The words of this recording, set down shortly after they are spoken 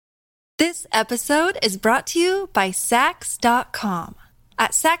This episode is brought to you by Sax.com.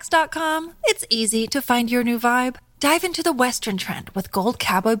 At Sax.com, it's easy to find your new vibe. Dive into the Western trend with gold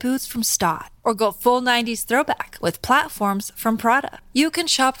cowboy boots from Stott, or go full 90s throwback with platforms from Prada. You can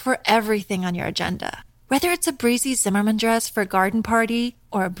shop for everything on your agenda, whether it's a breezy Zimmermann dress for a garden party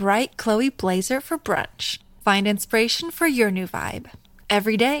or a bright Chloe blazer for brunch. Find inspiration for your new vibe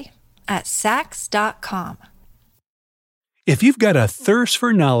every day at Sax.com. If you've got a thirst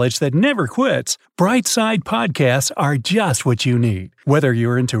for knowledge that never quits, Brightside Podcasts are just what you need. Whether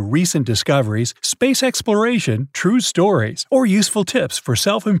you're into recent discoveries, space exploration, true stories, or useful tips for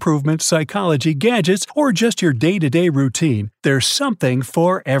self-improvement, psychology, gadgets, or just your day-to-day routine, there's something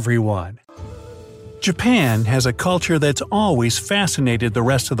for everyone. Japan has a culture that's always fascinated the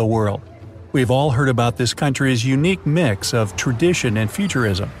rest of the world. We've all heard about this country's unique mix of tradition and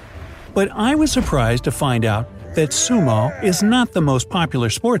futurism. But I was surprised to find out that sumo is not the most popular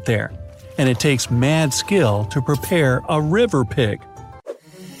sport there, and it takes mad skill to prepare a river pig.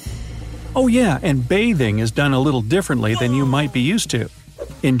 Oh yeah, and bathing is done a little differently than you might be used to.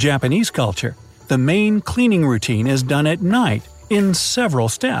 In Japanese culture, the main cleaning routine is done at night in several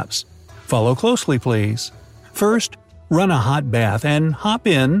steps. Follow closely, please. First, run a hot bath and hop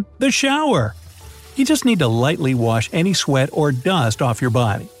in the shower. You just need to lightly wash any sweat or dust off your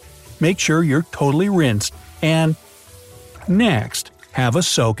body. Make sure you're totally rinsed. And next, have a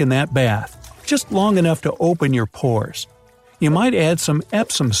soak in that bath, just long enough to open your pores. You might add some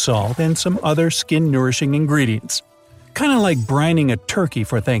Epsom salt and some other skin-nourishing ingredients. Kind of like brining a turkey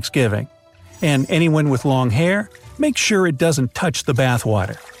for Thanksgiving. And anyone with long hair, make sure it doesn't touch the bath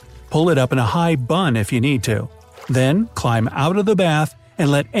water. Pull it up in a high bun if you need to. Then climb out of the bath and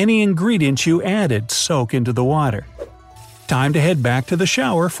let any ingredients you added soak into the water. Time to head back to the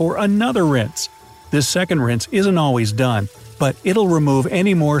shower for another rinse. This second rinse isn't always done, but it'll remove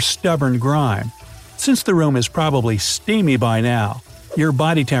any more stubborn grime. Since the room is probably steamy by now, your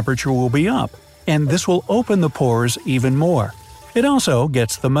body temperature will be up, and this will open the pores even more. It also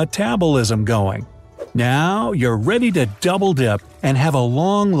gets the metabolism going. Now you're ready to double dip and have a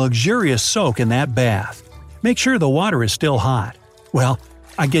long, luxurious soak in that bath. Make sure the water is still hot. Well,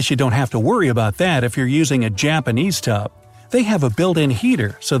 I guess you don't have to worry about that if you're using a Japanese tub. They have a built-in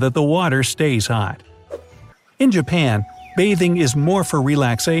heater so that the water stays hot. In Japan, bathing is more for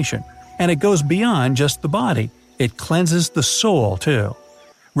relaxation, and it goes beyond just the body. It cleanses the soul, too.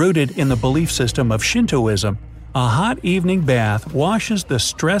 Rooted in the belief system of Shintoism, a hot evening bath washes the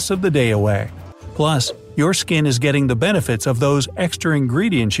stress of the day away. Plus, your skin is getting the benefits of those extra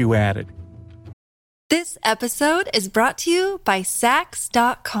ingredients you added. This episode is brought to you by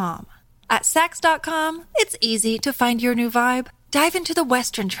Sax.com. At Sax.com, it's easy to find your new vibe. Dive into the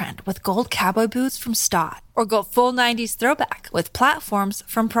Western trend with gold cowboy boots from Stott, or go full 90s throwback with platforms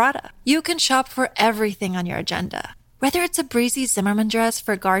from Prada. You can shop for everything on your agenda, whether it's a breezy Zimmermann dress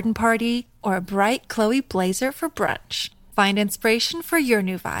for a garden party or a bright Chloe blazer for brunch. Find inspiration for your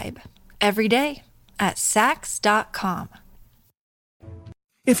new vibe every day at Sax.com.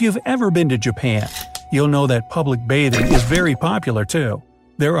 If you've ever been to Japan, you'll know that public bathing is very popular too.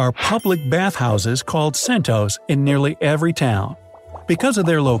 There are public bathhouses called sentos in nearly every town. Because of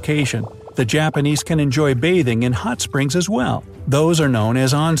their location, the Japanese can enjoy bathing in hot springs as well. Those are known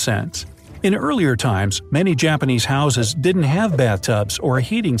as onsens. In earlier times, many Japanese houses didn't have bathtubs or a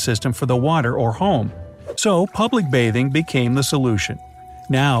heating system for the water or home, so public bathing became the solution.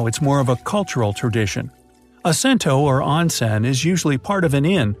 Now it's more of a cultural tradition. A sento or onsen is usually part of an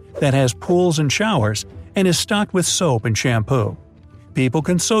inn that has pools and showers and is stocked with soap and shampoo. People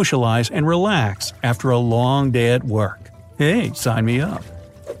can socialize and relax after a long day at work. Hey, sign me up.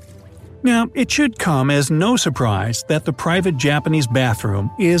 Now, it should come as no surprise that the private Japanese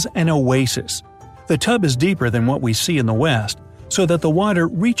bathroom is an oasis. The tub is deeper than what we see in the West, so that the water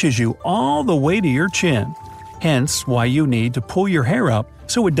reaches you all the way to your chin. Hence why you need to pull your hair up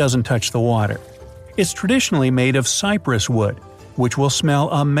so it doesn't touch the water. It's traditionally made of cypress wood, which will smell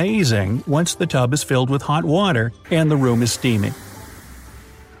amazing once the tub is filled with hot water and the room is steaming.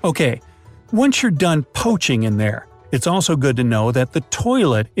 Okay, once you're done poaching in there, it's also good to know that the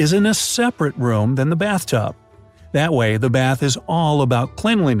toilet is in a separate room than the bathtub. That way, the bath is all about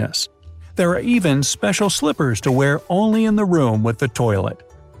cleanliness. There are even special slippers to wear only in the room with the toilet.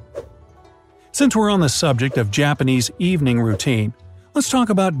 Since we're on the subject of Japanese evening routine, let's talk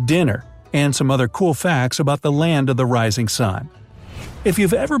about dinner and some other cool facts about the land of the rising sun. If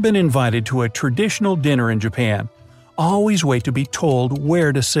you've ever been invited to a traditional dinner in Japan, always wait to be told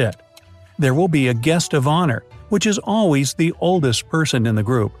where to sit. There will be a guest of honor, which is always the oldest person in the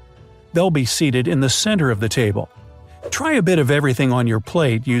group. They'll be seated in the center of the table. Try a bit of everything on your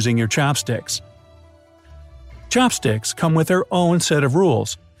plate using your chopsticks. Chopsticks come with their own set of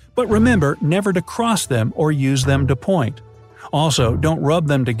rules, but remember never to cross them or use them to point. Also, don't rub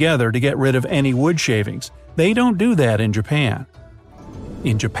them together to get rid of any wood shavings. They don't do that in Japan.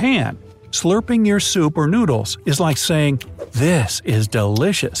 In Japan, slurping your soup or noodles is like saying, "This is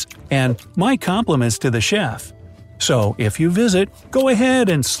delicious," and "My compliments to the chef." So, if you visit, go ahead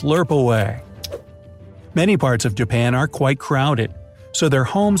and slurp away. Many parts of Japan are quite crowded, so their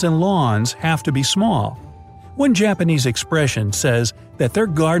homes and lawns have to be small. One Japanese expression says that their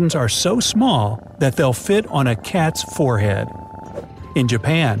gardens are so small that they'll fit on a cat's forehead. In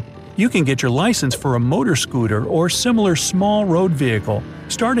Japan, you can get your license for a motor scooter or similar small road vehicle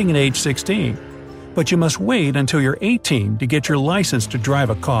starting at age 16, but you must wait until you're 18 to get your license to drive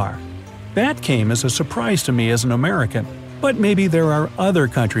a car. That came as a surprise to me as an American, but maybe there are other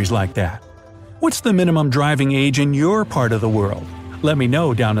countries like that. What's the minimum driving age in your part of the world? Let me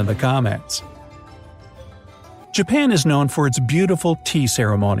know down in the comments. Japan is known for its beautiful tea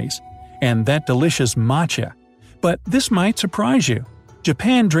ceremonies and that delicious matcha. But this might surprise you.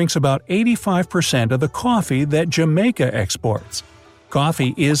 Japan drinks about 85% of the coffee that Jamaica exports.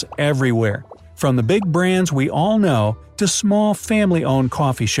 Coffee is everywhere, from the big brands we all know to small family-owned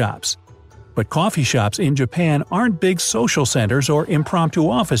coffee shops. But coffee shops in Japan aren't big social centers or impromptu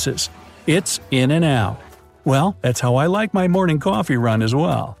offices. It's in and out. Well, that's how I like my morning coffee run as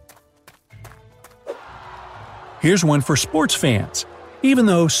well. Here's one for sports fans. Even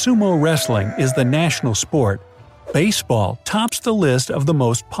though sumo wrestling is the national sport, baseball tops the list of the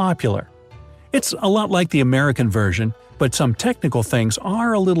most popular. It's a lot like the American version, but some technical things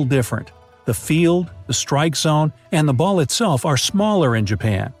are a little different. The field, the strike zone, and the ball itself are smaller in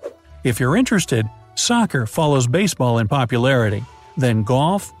Japan. If you're interested, soccer follows baseball in popularity, then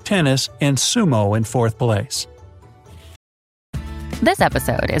golf, tennis, and sumo in fourth place. This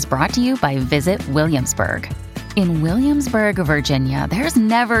episode is brought to you by Visit Williamsburg. In Williamsburg, Virginia, there's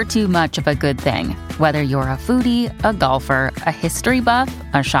never too much of a good thing. Whether you're a foodie, a golfer, a history buff,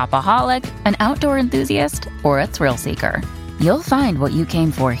 a shopaholic, an outdoor enthusiast, or a thrill seeker, you'll find what you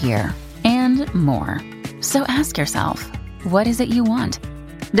came for here and more. So ask yourself, what is it you want?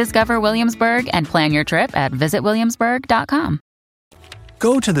 Discover Williamsburg and plan your trip at visitwilliamsburg.com.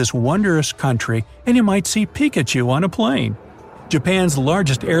 Go to this wondrous country and you might see Pikachu on a plane. Japan's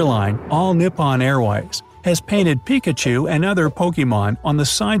largest airline, All Nippon Airways, has painted Pikachu and other Pokemon on the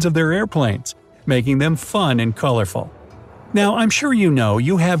sides of their airplanes, making them fun and colorful. Now, I'm sure you know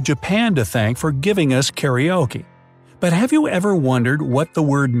you have Japan to thank for giving us karaoke. But have you ever wondered what the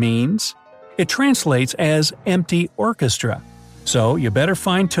word means? It translates as empty orchestra, so you better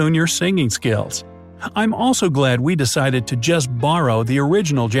fine-tune your singing skills. I'm also glad we decided to just borrow the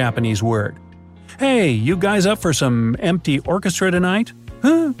original Japanese word. Hey, you guys up for some empty orchestra tonight?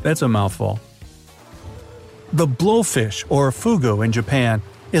 Huh, that's a mouthful. The blowfish, or fugu in Japan,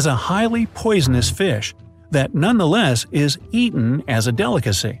 is a highly poisonous fish that nonetheless is eaten as a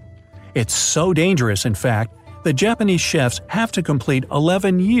delicacy. It's so dangerous, in fact, that Japanese chefs have to complete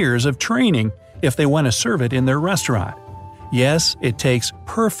 11 years of training if they want to serve it in their restaurant. Yes, it takes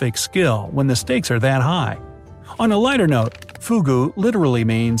perfect skill when the stakes are that high. On a lighter note, fugu literally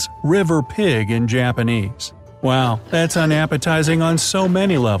means river pig in Japanese. Wow, that's unappetizing on so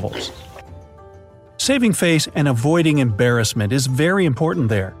many levels. Saving face and avoiding embarrassment is very important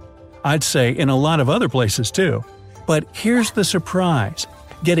there. I'd say in a lot of other places too. But here's the surprise.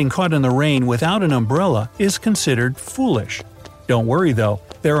 Getting caught in the rain without an umbrella is considered foolish. Don't worry though,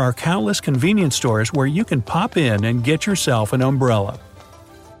 there are countless convenience stores where you can pop in and get yourself an umbrella.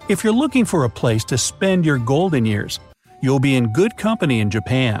 If you're looking for a place to spend your golden years, you'll be in good company in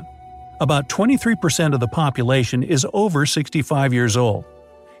Japan. About 23% of the population is over 65 years old.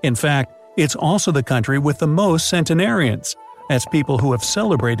 In fact, it's also the country with the most centenarians. That's people who have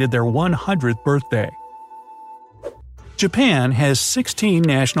celebrated their 100th birthday. Japan has 16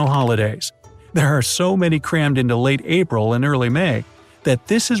 national holidays. There are so many crammed into late April and early May that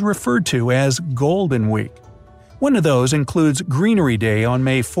this is referred to as Golden Week. One of those includes Greenery Day on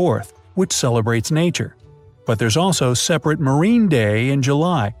May 4th, which celebrates nature. But there's also separate Marine Day in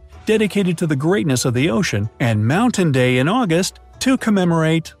July, dedicated to the greatness of the ocean, and Mountain Day in August to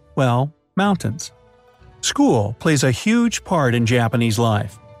commemorate, well, mountains. School plays a huge part in Japanese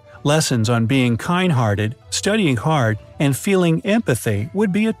life. Lessons on being kind-hearted, studying hard, and feeling empathy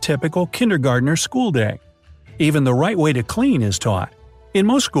would be a typical kindergartner school day. Even the right way to clean is taught. In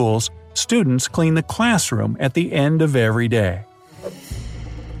most schools, students clean the classroom at the end of every day.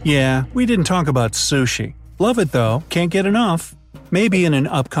 Yeah, we didn't talk about sushi. Love it though, can't get enough. Maybe in an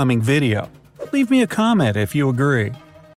upcoming video. Leave me a comment if you agree.